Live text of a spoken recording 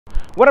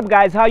What up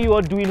guys, how you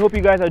all doing? Hope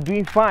you guys are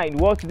doing fine.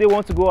 Well, today I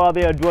want to go out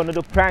there and do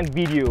another prank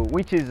video,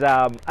 which is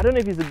I don't know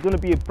if it's going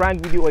to be a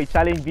prank video or a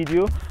challenge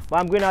video, but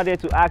I'm going out there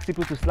to ask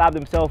people to slap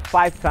themselves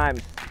 5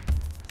 times.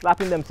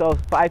 Slapping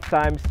themselves 5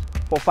 times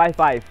for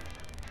 5-5.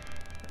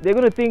 They're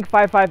going to think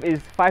 5-5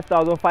 is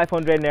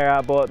 5,500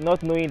 naira, but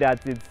not knowing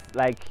that it's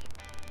like,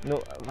 you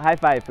know, high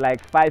five,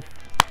 like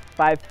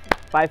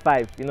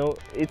 5-5, you know.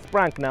 It's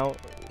prank now.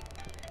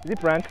 Is it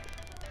prank?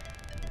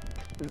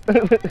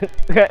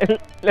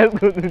 Let's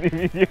go to the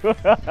video.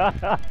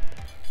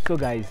 So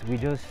guys, we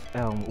just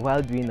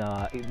while doing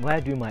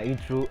my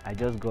intro, I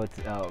just got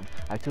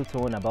I told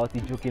someone about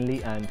it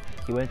jokingly, and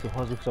he went to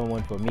hustle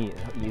someone for me.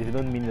 You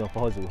don't mean of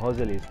hustle.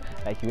 Hustle is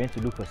like he went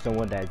to look for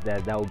someone that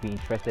will be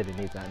interested in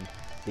it, and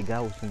the guy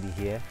will soon be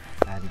here.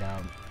 And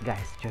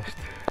guys, just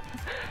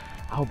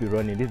I'll be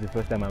running. This is the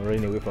first time I'm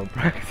running away from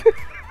pranks.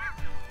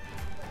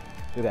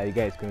 Look at the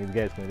guys coming. The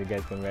guys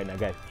coming right now.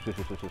 Guys, shoot.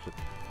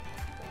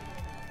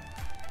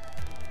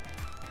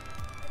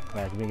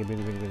 Guys, bring it.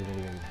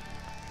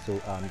 So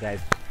guys,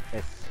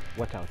 let's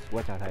watch out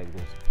how it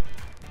goes.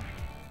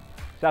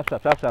 Stop.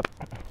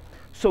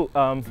 So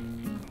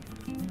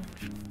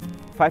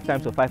 5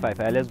 times or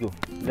 5-5. Let's go.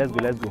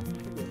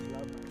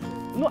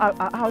 No,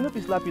 I'll not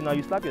be slapping now.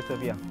 You slap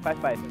yourself here.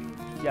 5-5.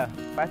 Yeah,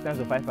 5 times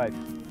or 5-5.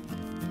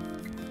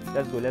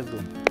 Let's go.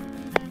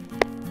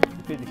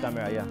 Face the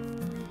camera. Yeah,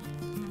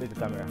 face the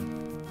camera.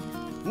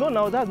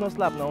 No, that's not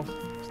slap now.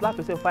 Slap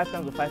yourself 5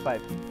 times or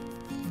 5-5.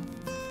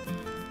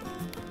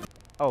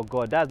 Oh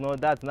God, that's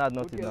not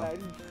okay, enough. Like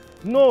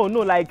no,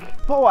 like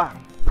power.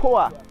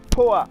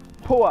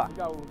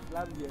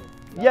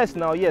 Yes,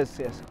 now, yes.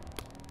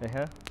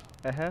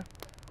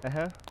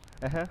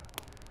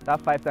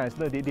 That 5 times.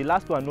 No, the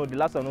last one, no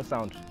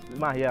sound.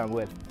 Man, here I'm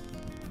well.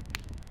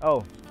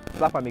 Oh,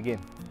 slap him again.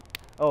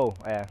 Oh,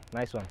 yeah,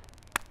 nice one.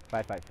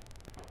 5-5.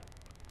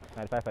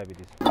 And 5-5 it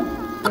is.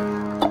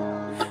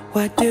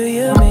 What do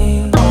you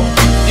mean?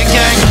 You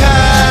can't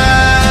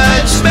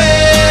catch me.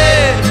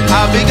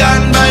 I'll be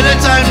gone by the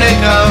time they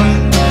come.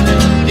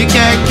 You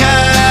can't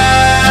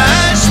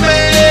catch me.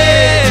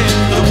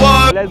 The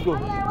war. Let's go.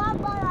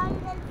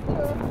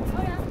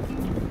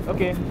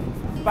 Okay,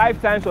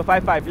 5 times for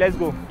 5-5. Let's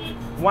go.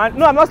 1.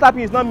 No, I'm not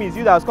slapping. It's not me. It's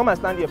you that was. Come and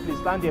stand here, please.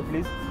 Stand here,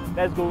 please.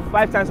 Let's go.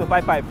 5 times for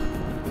 5-5.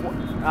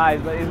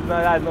 It's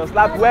not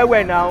slap.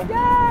 Where now?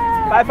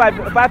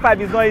 5-5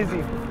 is not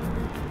easy.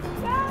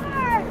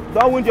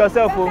 Don't wound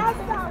yourself, oh.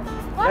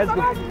 Let's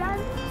go.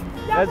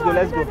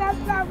 Let's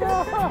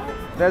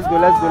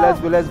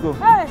go.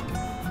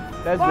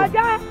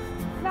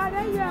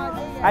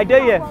 I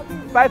dare you.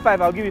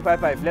 5-5. I'll give you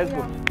 5-5. Let's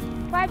go.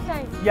 5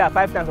 times. Yeah,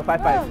 5 times or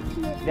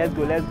 5-5. Let's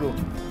go.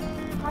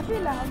 I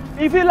feel laugh.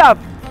 If you laugh.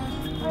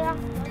 Oh,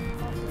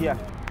 yeah.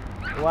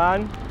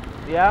 1.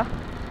 Yeah.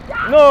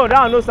 No,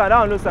 down, no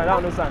sound.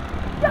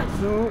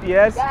 2.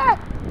 Yes.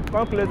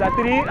 Come closer.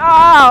 3.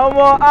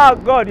 Oh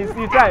God, you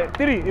see, try.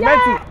 3. You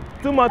meant to.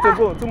 2 more to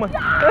go. 2 more.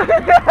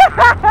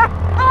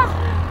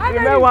 You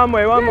meant one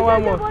more.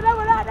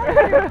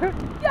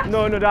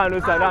 No, down, no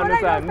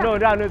sound. No,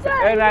 down, no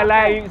sound. And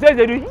I say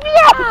they do.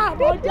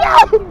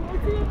 Yeah.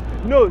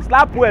 No,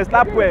 slap well.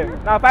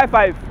 Now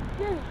 5-5.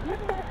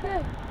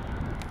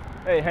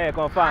 Hey,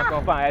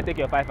 confirm. I take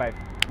your 5-5.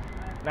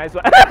 Nice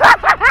one.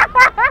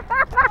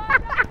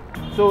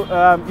 So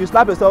you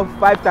slap yourself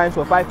 5 times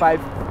for 5-5,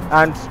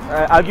 and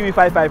I'll give you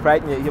 5-5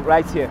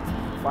 right here.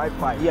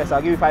 5-5. Yes,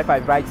 I'll give you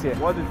 5-5 right here.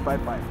 What is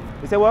 5-5?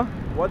 You say what?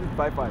 What is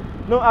 5-5?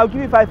 No, I'll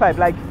give you 5-5.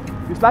 Like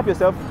you slap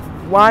yourself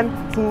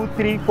 1, 2,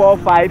 3, 4,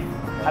 5,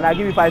 and I'll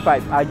give you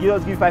 5-5. I'll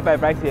just give you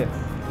 5-5 right here.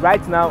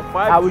 Right now,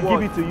 I will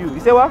give it to you. You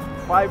say what?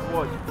 5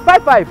 what?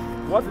 5-5.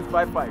 What is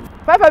 5-5?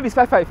 5-5 is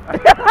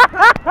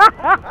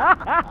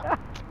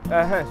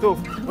 5-5. So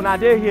when I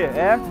dey here,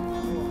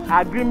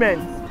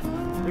 agreement.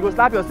 You go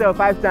slap yourself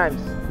 5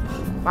 times.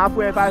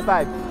 Halfway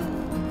 5-5.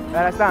 You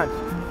understand?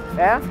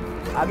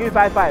 I'll give you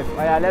 5-5. Oh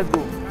yeah, let's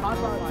go.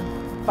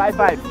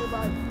 5-5.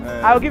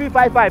 I'll give you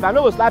 5-5. I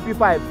know we'll slap you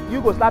 5.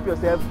 You go slap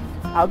yourself.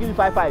 I'll give you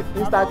 5-5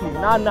 instantly.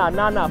 Nah.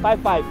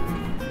 5-5.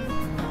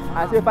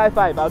 I say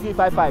 5-5. I'll give you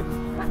 5-5.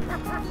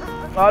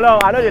 Oh no,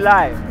 I know the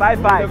lie.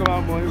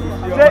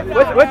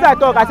 5-5. Wait till I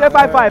talk. I say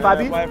 5-5,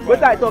 Abi. Wait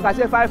till I talk. I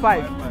say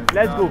 5-5.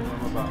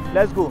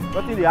 Let's go.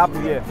 Nothing dey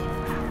happen here.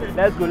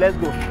 Let's go.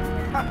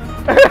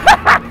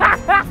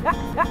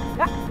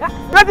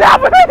 Nothing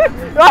happening.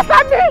 Don't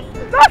stop me.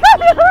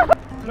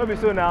 No be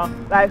so now.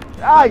 Like,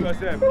 Alright, let's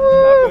go.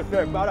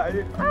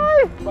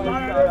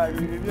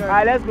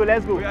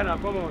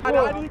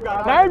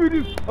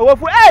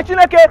 Hey,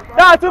 Chineke,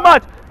 that's too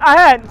much.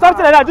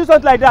 Something like that. Do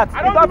something like that.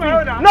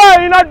 No,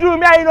 you not do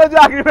me. You not do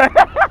agreement.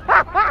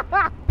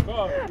 I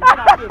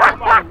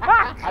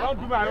don't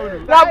do my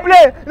own. Now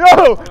play.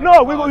 No.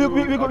 We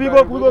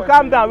go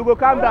calm down. We'll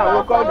calm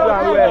down.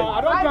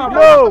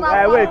 No,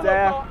 wait.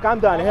 Calm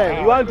down. Hey,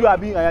 you want to do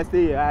Abi? I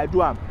stay here. I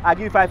do am. I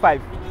give you 5-5.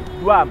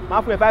 Do am.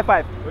 Man for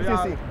 5-5.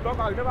 See.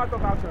 Never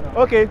talk action.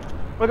 Okay,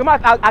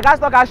 Matt. I got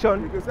stock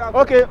action.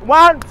 Okay,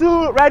 1,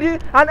 2, ready,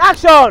 and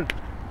action.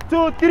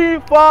 2, 3,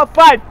 4,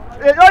 5.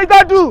 No, you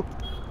don't do.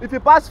 If you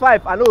pass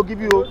 5, I know will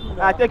give you.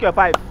 I take your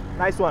 5.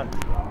 Nice one,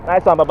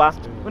 Baba.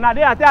 When I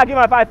there, I give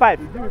my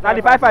 5. Now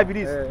the 5 it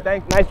is.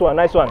 Thank. Nice one.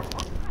 Nice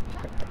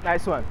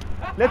one.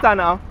 Later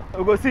now,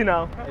 we go see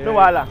now. No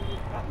wahala.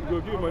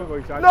 You go give money for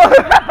his charge. No.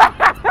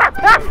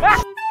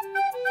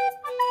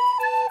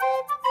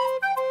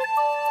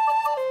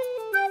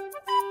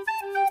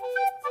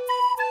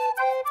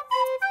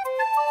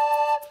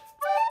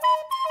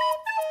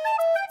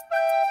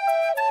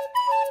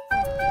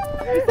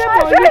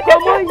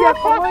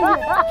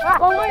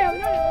 Come on here.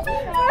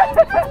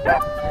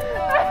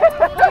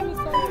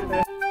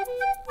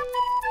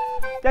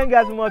 Thank you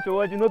guys so much for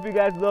watching. Hope you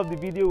guys love the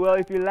video. Well,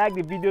 if you like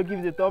the video, give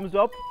it a thumbs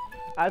up.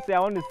 I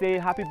want to say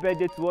happy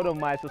birthday to one of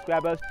my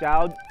subscribers'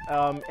 child,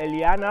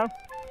 Eliana,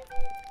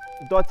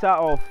 daughter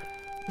of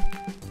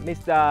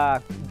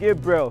Mr.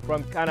 Gabriel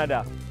from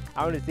Canada.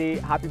 I want to say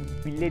happy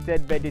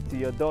belated birthday to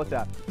your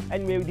daughter.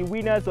 Anyway, the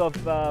winners of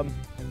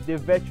the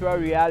virtual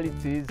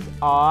realities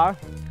are.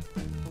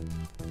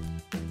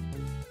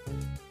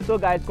 So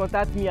guys,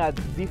 contact me at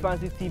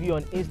Zfancy TV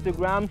on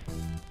Instagram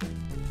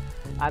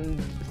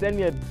and send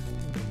me a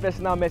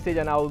personal message,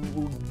 and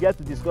we'll get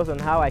to discuss on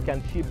how I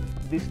can ship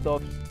this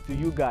stuff to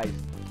you guys.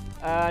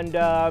 And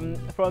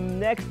from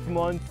next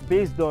month,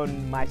 based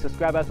on my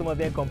subscribers, some of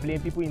them complain,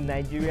 people in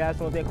Nigeria,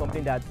 some of them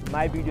complain that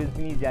my videos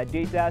finish their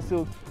data.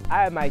 So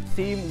I and my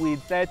team, we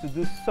decided to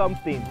do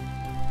something.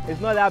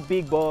 It's not that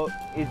big, but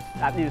it's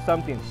at least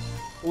something.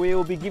 We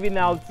will be giving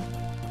out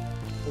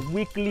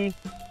weekly,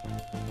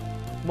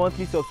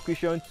 monthly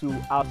subscription to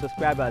our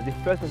subscribers. The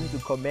first person to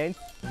comment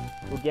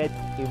will get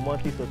a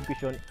monthly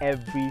subscription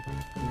every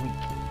week.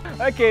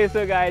 Okay,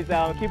 so guys,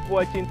 keep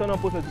watching, turn on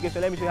post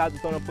notification. Let me show you how to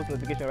turn on post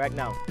notification right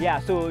now. Yeah,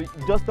 so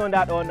just turn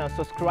that on and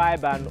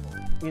subscribe, and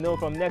you know,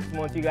 from next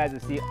month you guys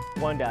will see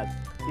wonders.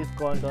 This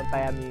corn don't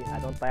tire me, I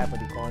don't tire for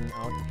the corn.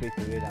 I want to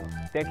trace the radar.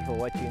 Thank you for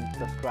watching.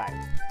 Subscribe.